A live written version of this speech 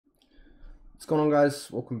What's going on,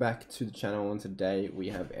 guys? Welcome back to the channel, and today we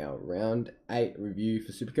have our round 8 review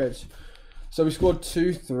for SuperCoach. So we scored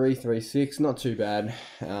 2,336, not too bad.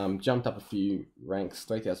 Jumped up a few ranks,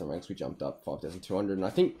 3,000 ranks. We jumped up 5,200, and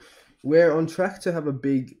I think we're on track to have a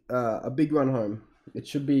big run home. It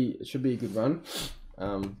should be a good run.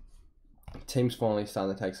 Team's finally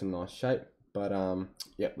starting to take some nice shape, but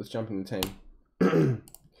yeah, let's jump in the team.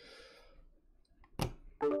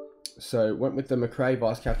 So went with the McRae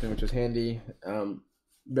vice captain, which was handy,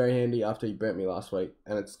 very handy after he burnt me last week.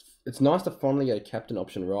 And it's nice to finally get a captain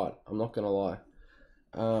option right. I'm not gonna lie.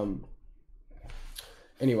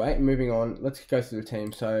 Anyway, moving on. Let's go through the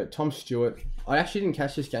team. So Tom Stewart, I actually didn't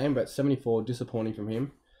catch this game, but 74, disappointing from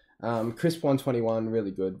him. Crisp 121,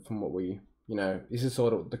 really good from what we, this is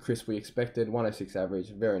sort of the crisp we expected. 106 average,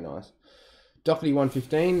 very nice. Doherty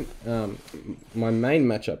 115, my main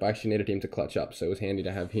matchup, I actually needed him to clutch up, so it was handy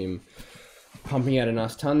to have him pumping out a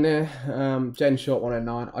nice ton there. Jaden Short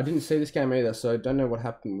 109, I didn't see this game either, so I don't know what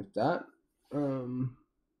happened with that.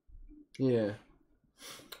 Yeah.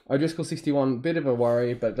 O'Driscoll 61, bit of a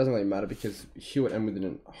worry, but it doesn't really matter because Hewitt and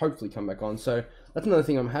Witherden hopefully come back on. So that's another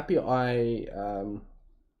thing, I'm happy I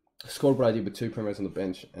scored what I did with 2 primos on the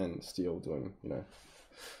bench and still doing,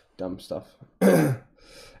 dumb stuff.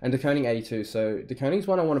 And DeConing 82. So DeConing's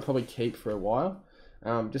one I want to probably keep for a while.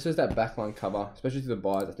 Just as that backline cover, especially to the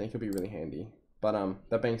buys, I think it'll be really handy. But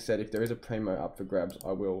that being said, if there is a primo up for grabs,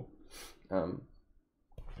 I will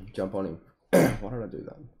jump on him. Why did I do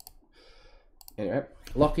that? Anyway,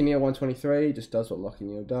 Lockie Neal 123, just does what Lockie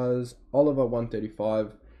Neal does. Oliver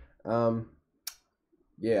 135.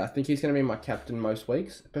 Yeah, I think he's going to be my captain most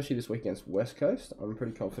weeks, especially this week against West Coast. I'm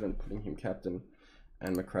pretty confident putting him captain.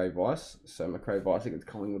 And McRae vice. So McRae vice against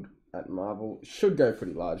Collingwood at Marvel should go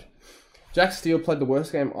pretty large. Jack Steele played the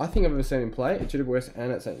worst game I think I've ever seen him play. It should have worse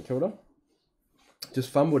and at St Kilda. Just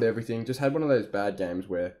fumbled everything. Just had one of those bad games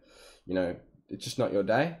where, it's just not your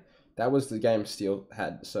day. That was the game Steele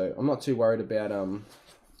had. So I'm not too worried about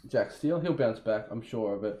Jack Steele. He'll bounce back, I'm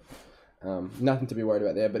sure of it. Nothing to be worried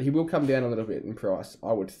about there. But he will come down a little bit in price,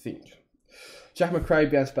 I would think. Jack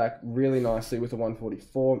McRae bounced back really nicely with a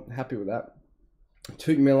 144. Happy with that.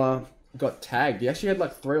 Toot Miller got tagged. He actually had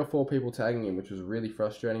like 3 or 4 people tagging him, which was really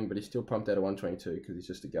frustrating, but he still pumped out a 122 because he's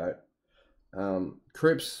just a goat.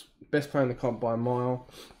 Cripps, best player in the comp by a mile.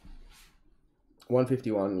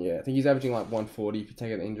 151, yeah. I think he's averaging like 140 if you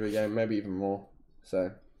take out the injury game, maybe even more.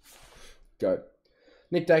 So, goat.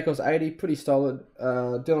 Nick Dacos 80, pretty solid.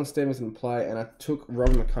 Dylan Stevens in play, and I took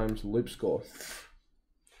Robin McComb's loop score.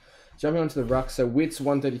 Jumping onto the ruck, so Witt's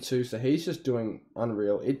 132, so he's just doing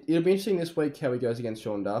unreal. It'll be interesting this week how he goes against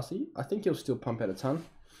Sean Darcy. I think he'll still pump out a ton.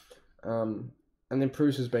 And then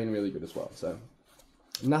Bruce has been really good as well, so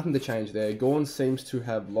nothing to change there. Gorn seems to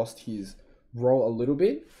have lost his role a little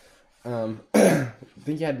bit. I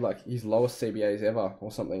think he had like his lowest CBAs ever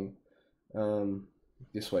or something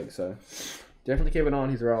this week, so definitely keep an eye on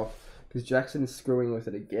his role because Jackson's screwing with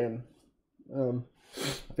it again.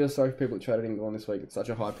 I feel sorry for people that traded in Gorn this week. It's such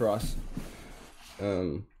a high price.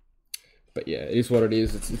 But yeah, it is what it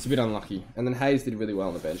is. It's a bit unlucky. And then Hayes did really well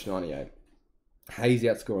on the bench, 98. Hayes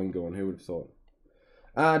outscoring Gorn, who would have thought?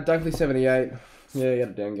 Dunkley 78. Yeah, he had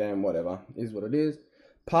a down game, whatever. Is what it is.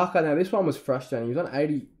 Parker, now this one was frustrating. He was on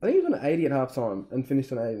 80. I think he was on 80 at halftime and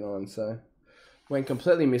finished on 89, so went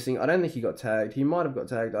completely missing. I don't think he got tagged. He might have got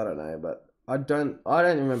tagged, I don't know, but I don't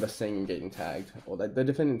remember seeing him getting tagged. Or they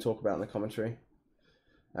definitely didn't talk about it in the commentary.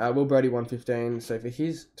 Will Brady 115. So for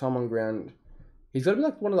his time on ground, he's got to be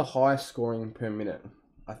like one of the highest scoring per minute,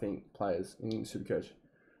 I think, players in SuperCoach.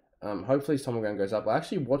 Hopefully his time on ground goes up. I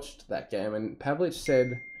actually watched that game, and Pavlich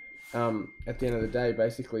said at the end of the day,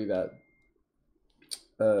 basically that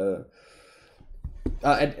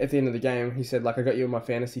at the end of the game, he said, like, I got you in my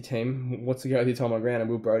fantasy team. What's the go with your time on ground? And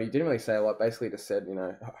Will Brody didn't really say a lot. Basically just said,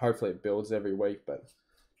 hopefully it builds every week, but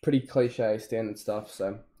pretty cliche standard stuff.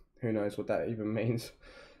 So who knows what that even means.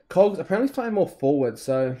 Cogs apparently is playing more forward,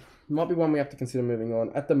 so might be one we have to consider moving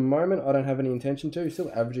on. At the moment, I don't have any intention to. He's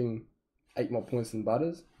still averaging 8 more points than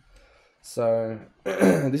Butters. So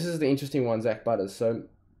this is the interesting one, Zach Butters. So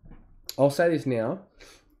I'll say this now.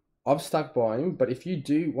 I've stuck by him, but if you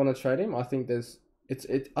do want to trade him, I think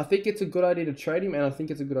I think it's a good idea to trade him, and I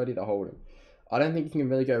think it's a good idea to hold him. I don't think you can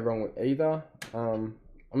really go wrong with either. I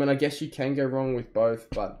mean, I guess you can go wrong with both,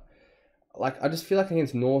 but I just feel like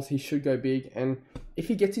against North, he should go big. And if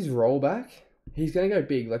he gets his roll back, he's going to go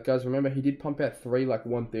big. Like, guys, remember, he did pump out 3,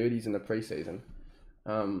 130s in the preseason.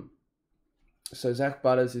 So Zach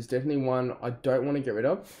Butters is definitely one I don't want to get rid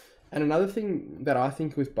of. And another thing that I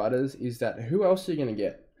think with Butters is that who else are you going to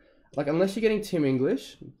get? Like, unless you're getting Tim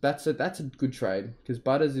English, that's a good trade, because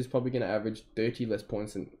Butters is probably going to average 30 less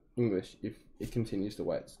points than English if it continues the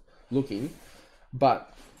way it's looking.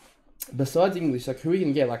 But besides English, like, who are you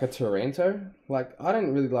going to get? Like a Taranto? Like, I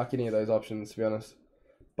don't really like any of those options, to be honest.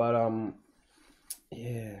 But,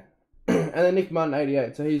 yeah. And then Nick Martin,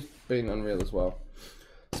 88, so he's been unreal as well.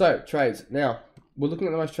 So, trades. Now, we're looking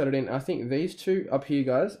at the most traded in. I think these two up here,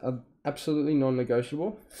 guys, are absolutely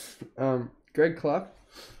non-negotiable. Greg Clark.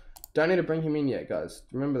 Don't need to bring him in yet, guys.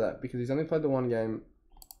 Remember that, because he's only played the one game.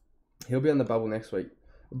 He'll be on the bubble next week.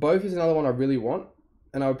 Both is another one I really want,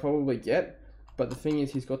 and I would probably get. But the thing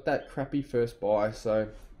is, he's got that crappy first buy, so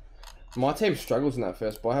my team struggles in that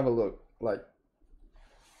first buy. Have a look. Like,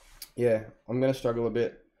 yeah, I'm going to struggle a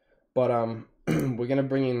bit. But we're going to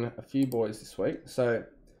bring in a few boys this week. So,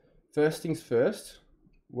 first things first,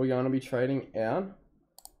 we're going to be trading out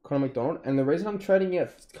Connor McDonald. And the reason I'm trading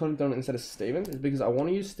out Connor McDonald instead of Stevens is because I want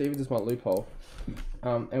to use Stevens as my loophole.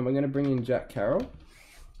 And we're going to bring in Jack Carroll.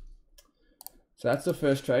 So that's the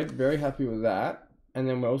first trade. Very happy with that. And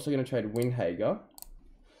then we're also going to trade Windhager.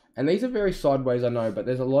 And these are very sideways, I know, but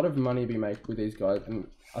there's a lot of money to be made with these guys. And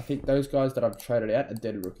I think those guys that I've traded out are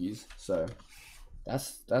dead rookies. So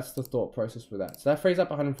that's the thought process with that. So that frees up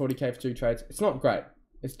 140k for 2 trades. It's not great.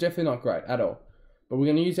 It's definitely not great at all. But we're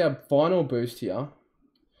going to use our final boost here.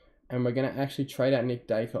 And we're going to actually trade out Nick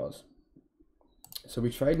Dacos. So we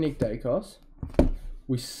trade Nick Dacos.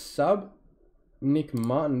 We sub Nick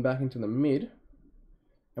Martin back into the mid.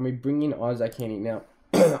 And we bring in Isaac Heaney. Now,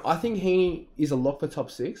 I think Heaney is a lock for top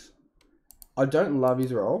 6. I don't love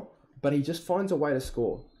his role, but he just finds a way to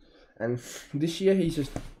score. And this year, he's just...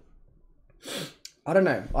 I don't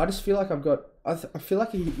know. I just feel like I feel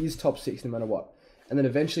like he is top 6 no matter what. And then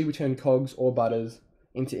eventually we turn Cogs or Butters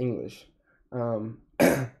into English.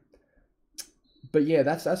 But yeah,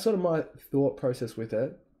 that's sort of my thought process with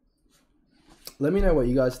it. Let me know what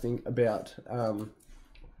you guys think about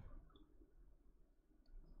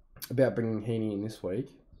bringing Heaney in this week,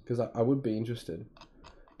 because I would be interested.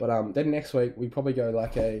 But then next week we probably go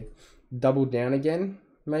like a double down again,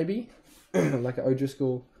 maybe like an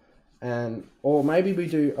O'Driscoll or maybe we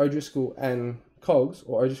do O'Driscoll and Cogs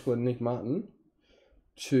or O'Driscoll and Nick Martin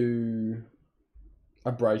to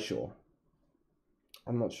a Brayshaw.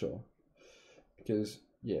 I'm not sure. Because,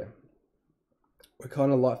 yeah, we're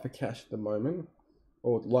kind of light for cash at the moment,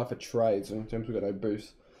 or light for trades in terms we've got no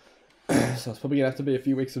boost. So it's probably going to have to be a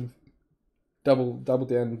few weeks of double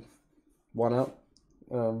down, one up.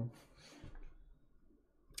 Yeah,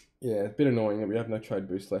 it's a bit annoying that we have no trade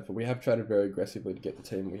boost left, but we have traded very aggressively to get the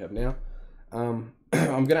team we have now. I'm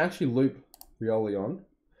going to actually loop Rioli on.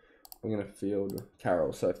 I'm going to field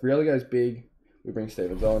Carroll. So if Rioli goes big, we bring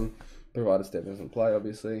Stevens on, provided Stevens doesn't play,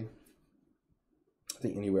 obviously. I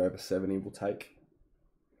think anywhere over 70 will take.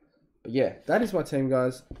 But yeah, that is my team,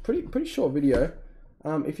 guys. Pretty short video.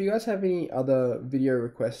 If you guys have any other video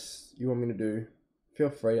requests you want me to do, feel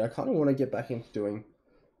free. I kind of want to get back into doing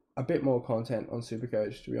a bit more content on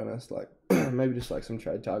SuperCoach, to be honest. Like maybe just like some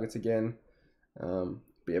trade targets again. But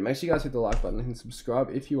yeah, make sure you guys hit the like button and subscribe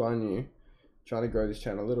if you are new. Trying to grow this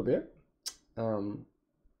channel a little bit.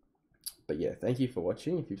 But yeah, thank you for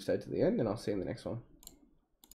watching if you've stayed to the end, and I'll see you in the next one.